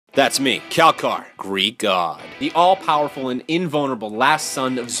That's me, Calcar, Greek god. The all-powerful and invulnerable last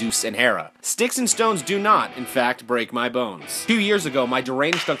son of Zeus and Hera. Sticks and stones do not, in fact, break my bones. 2 years ago, my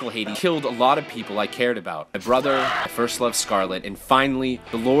deranged Uncle Hades killed a lot of people I cared about. My brother, my first love Scarlet, and finally,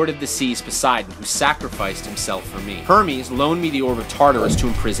 the Lord of the Seas, Poseidon, who sacrificed himself for me. Hermes loaned me the Orb of Tartarus to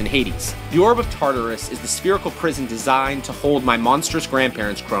imprison Hades. The Orb of Tartarus is the spherical prison designed to hold my monstrous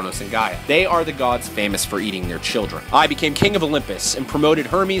grandparents Kronos and Gaia. They are the gods famous for eating their children. I became king of Olympus and promoted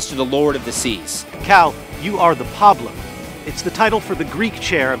Hermes to the Lord of the Seas. Cal, you are the PABLO. It's the title for the Greek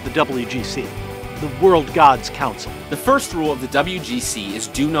chair of the WGC, the World Gods Council. The first rule of the WGC is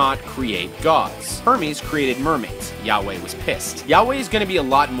do not create gods. Hermes created mermaids. Yahweh was pissed. Yahweh is going to be a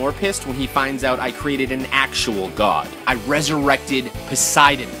lot more pissed when he finds out I created an actual god. I resurrected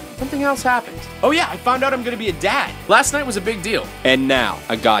Poseidon. Something else happened. Oh yeah, I found out I'm going to be a dad. Last night was a big deal. And now,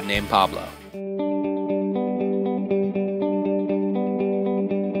 a god named Pablo.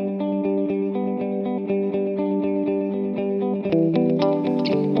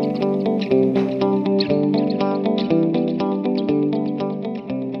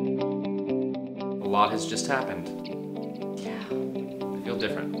 Has just happened. Yeah. I feel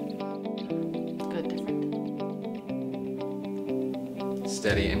different. Good different.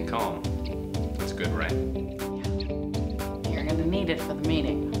 Steady and calm. That's good, right? Yeah. You're gonna need it for the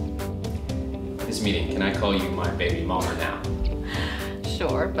meeting. This meeting, can I call you my baby mama now?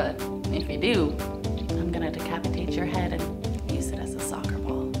 Sure, but if you do, I'm gonna decapitate your head and use it as a soccer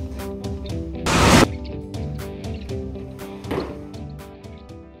ball.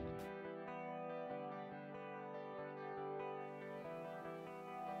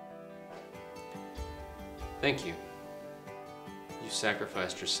 Thank you. You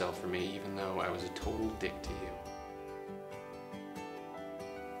sacrificed yourself for me even though I was a total dick to you.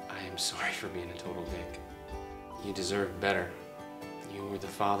 I am sorry for being a total dick. You deserved better. You were the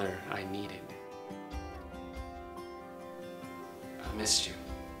father I needed. I missed you.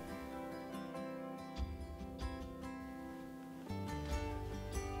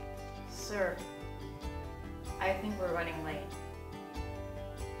 Sir, I think we're running late.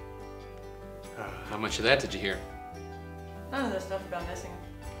 How much of that did you hear? None of the stuff about missing.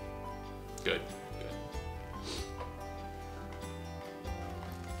 Good.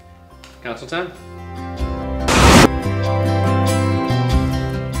 Council time?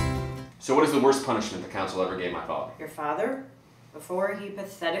 So what is the worst punishment the council ever gave my father? Your father, before he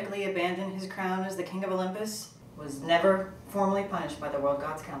pathetically abandoned his crown as the king of Olympus, was never formally punished by the World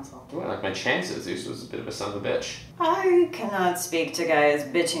Gods Council. Well, like my chances, Zeus was a bit of a son of a bitch. I cannot speak to Gaia's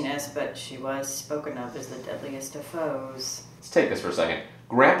bitchiness, but she was spoken of as the deadliest of foes. Let's take this for a second.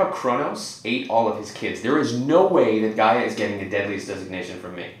 Grandpa Kronos ate all of his kids. There is no way that Gaia is getting the deadliest designation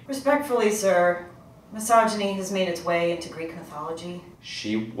from me. Respectfully, sir, misogyny has made its way into Greek mythology.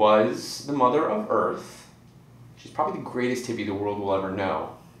 She was the mother of Earth. She's probably the greatest hippie the world will ever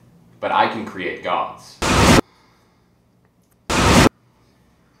know. But I can create gods.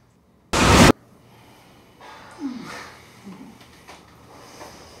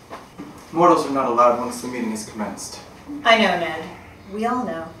 Mortals are not allowed once the meeting is commenced. I know, Ned. We all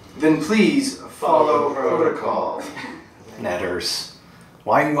know. Then please follow protocol. Netters,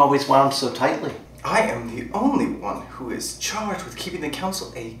 why are you always wound so tightly? I am the only one who is charged with keeping the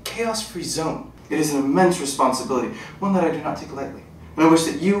council a chaos-free zone. It is an immense responsibility, one that I do not take lightly. And I wish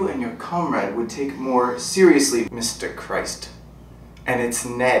that you and your comrade would take more seriously, Mr. Christ. And it's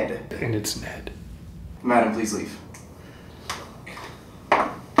Ned. And it's Ned. Madam, please leave.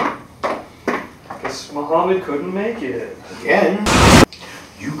 Guess Muhammad couldn't make it. Again?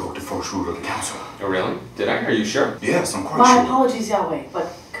 You broke the first rule of the council. Oh really? Did I? Are you sure? Yes, I'm quite My sure. apologies, Yahweh,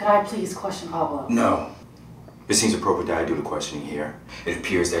 but could I please question Pablo? No. It seems appropriate that I do the questioning here. It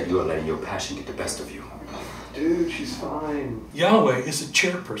appears that you are letting your passion get the best of you. Dude, she's fine. Yahweh is the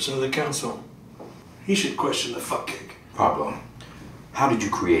chairperson of the council. He should question the fuck cake. Pablo, how did you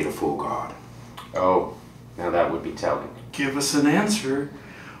create a full god? Oh, now that would be telling. Give us an answer,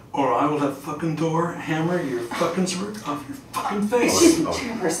 or I will have fucking Thor hammer your fucking sword off your fucking face. Excuse me,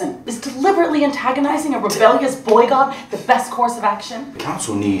 chairperson. Is deliberately antagonizing a rebellious boy god the best course of action? The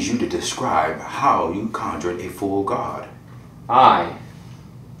council needs you to describe how you conjured a full god. I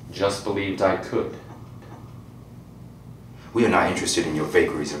just believed I could. We are not interested in your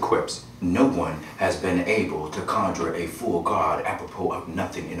vagaries or quips. No one has been able to conjure a full god apropos of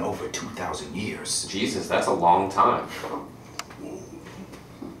nothing in over 2,000 years. Jesus, that's a long time.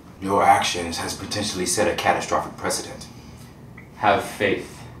 Your actions has potentially set a catastrophic precedent. Have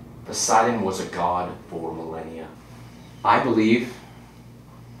faith. Poseidon was a god for millennia. I believe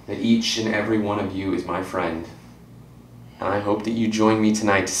that each and every one of you is my friend, I hope that you join me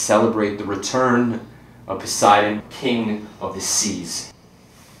tonight to celebrate the return of Poseidon, king of the seas.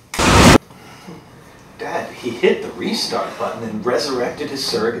 Dad, he hit the restart button and resurrected his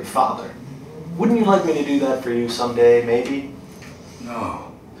surrogate father. Wouldn't you like me to do that for you someday, maybe?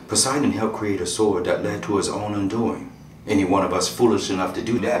 No. Poseidon helped create a sword that led to his own undoing. Any one of us foolish enough to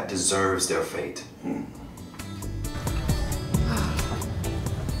do that deserves their fate.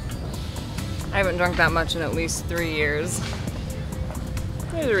 I haven't drunk that much in at least 3 years.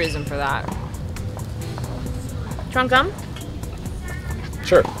 There's a reason for that. Drunk gum?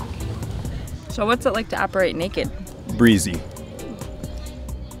 Sure. So what's it like to operate naked? Breezy.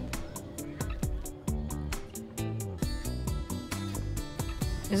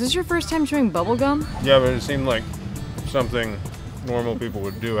 Is this your first time chewing bubblegum? Yeah, but it seemed like something normal people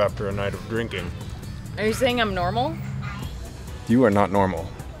would do after a night of drinking. Are you saying I'm normal? You are not normal.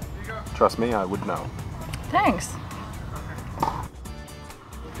 Trust me, I would know. Thanks.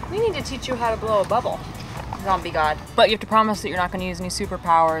 We need to teach you how to blow a bubble, zombie god. But you have to promise that you're not going to use any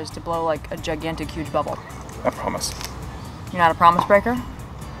superpowers to blow like a gigantic, huge bubble. I promise. You're not a promise breaker?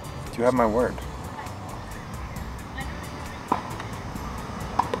 You have my word.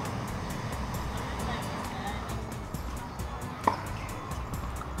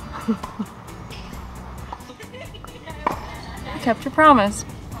 You kept your promise.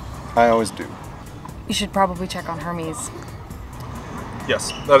 I always do. You should probably check on Hermes.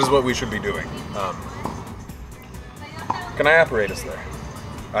 Yes, that is what we should be doing. Can I apparate us there?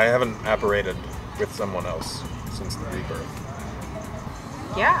 I haven't apparated with someone else since the rebirth.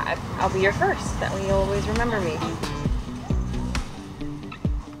 Yeah, I'll be your first. That way you'll always remember me.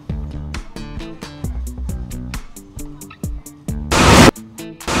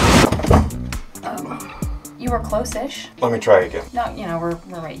 You were close-ish. Let me try again. No, you know, we're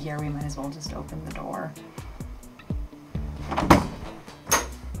right here. We might as well just open the door.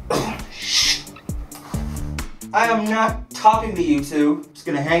 I am not talking to you two. Just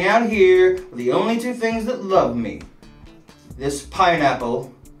gonna hang out here with the only two things that love me. This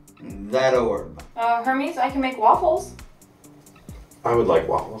pineapple and that orb. Hermes, I can make waffles. I would like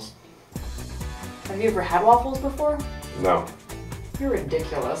waffles. Have you ever had waffles before? No. You're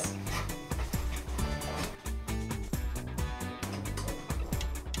ridiculous.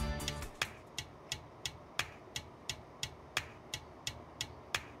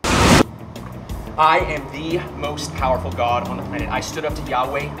 I am the most powerful god on the planet. I stood up to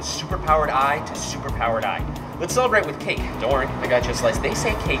Yahweh, superpowered eye to superpowered eye. Let's celebrate with cake. Don't worry, I got you a slice. They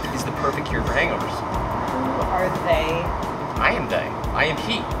say cake is the perfect cure for hangovers. Who are they? I am they. I am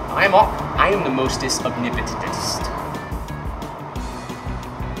he. I am all. I am the mostest omnipotentest.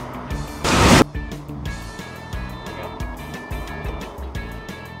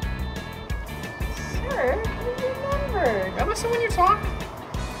 Sir, you remembered. I listen when you talk.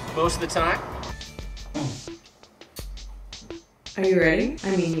 Most of the time. Are you ready?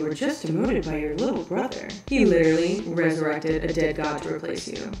 I mean, you were just demoted by your little brother. He literally resurrected a dead god to replace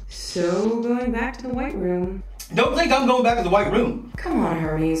you. So, going back to the White Room. Don't think I'm going back to the White Room. Come on,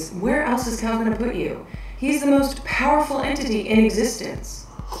 Hermes. Where else is Cal gonna put you? He's the most powerful entity in existence.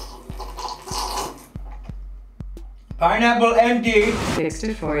 Pineapple empty. Fixed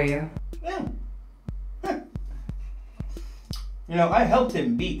it for you. Yeah. You know, I helped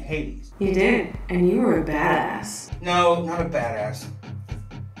him beat Hades. You did, and you were a badass. No, not a badass.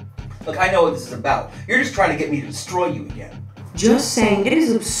 Look, I know what this is about. You're just trying to get me to destroy you again. Just saying, it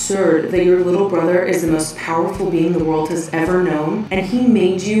is absurd that your little brother is the most powerful being the world has ever known, and he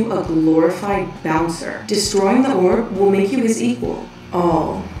made you a glorified bouncer. Destroying the orb will make you his equal.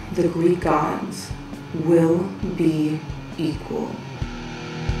 All the Greek gods will be equal.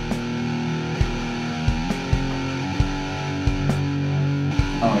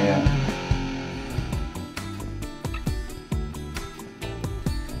 Oh, yeah.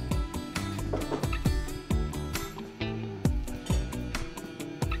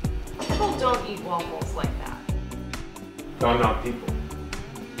 People don't eat waffles like that. No, I'm not people.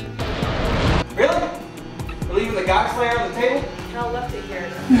 Really? You're leaving the God Slayer on the table? Cal left it here.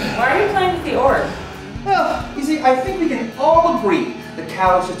 Why are you playing with the orb? Well, you see, I think we can all agree that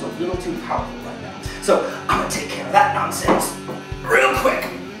Cal is just a little too powerful right now. So I'm gonna take care of that nonsense real quick.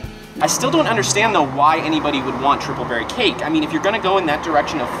 I still don't understand though why anybody would want triple berry cake. I mean, if you're gonna go in that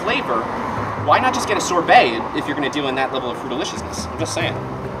direction of flavor, why not just get a sorbet if you're gonna deal in that level of fruitalicious? I'm just saying.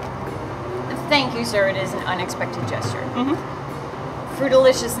 Thank you, sir. It is an unexpected gesture. Mm-hmm.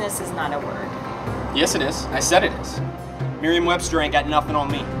 Fruitaliciousness is not a word. Yes, it is. I said it is. Merriam-Webster ain't got nothing on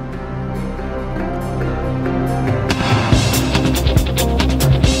me.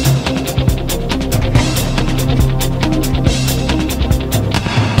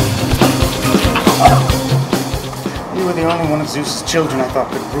 the only one of Zeus's children I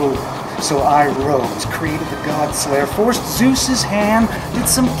thought could rule. So I rose, created the God Slayer, forced Zeus's hand, did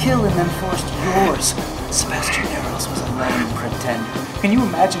some killing, then forced yours. Sebastian Eros was a lame pretender. Can you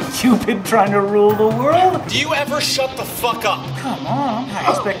imagine Cupid trying to rule the world? Do you ever shut the fuck up? Come on, I'm not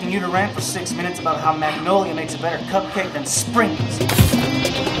expecting you to rant for 6 minutes about how Magnolia makes a better cupcake than Sprinkles.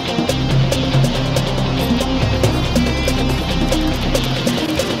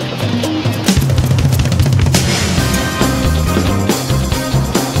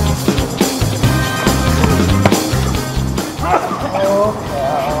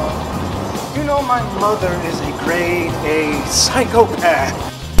 You know my mother is a grade A psychopath.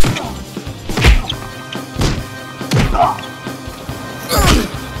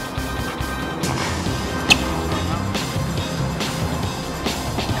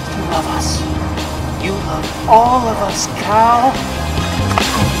 You love us. You love all of us, Cal.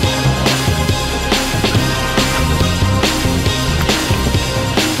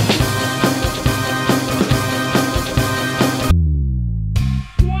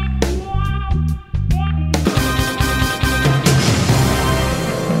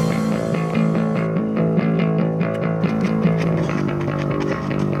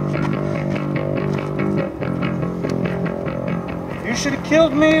 You should have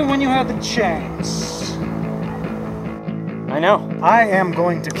killed me when you had the chance. I know. I am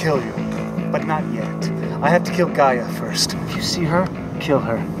going to kill you, but not yet. I have to kill Gaia first. If you see her, kill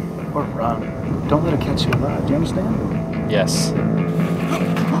her. Or run. Don't let her catch you alive. Do you understand? Yes.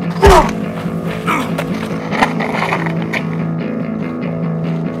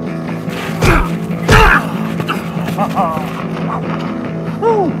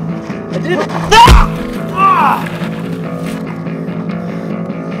 I did it.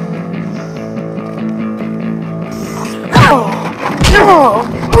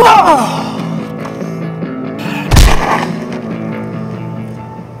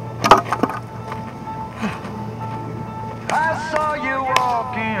 I saw you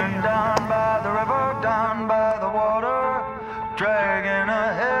walking down by the river, down by the water, dragging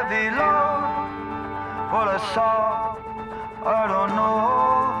a heavy load. What I saw, I don't know.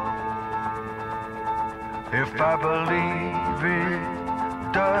 If I believe it,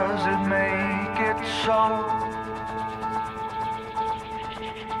 does it make it so?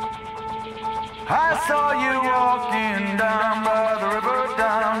 I saw you walking down by the river,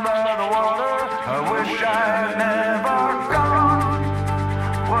 down by the water. I wish I had never gone.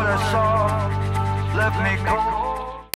 What I saw left me cold.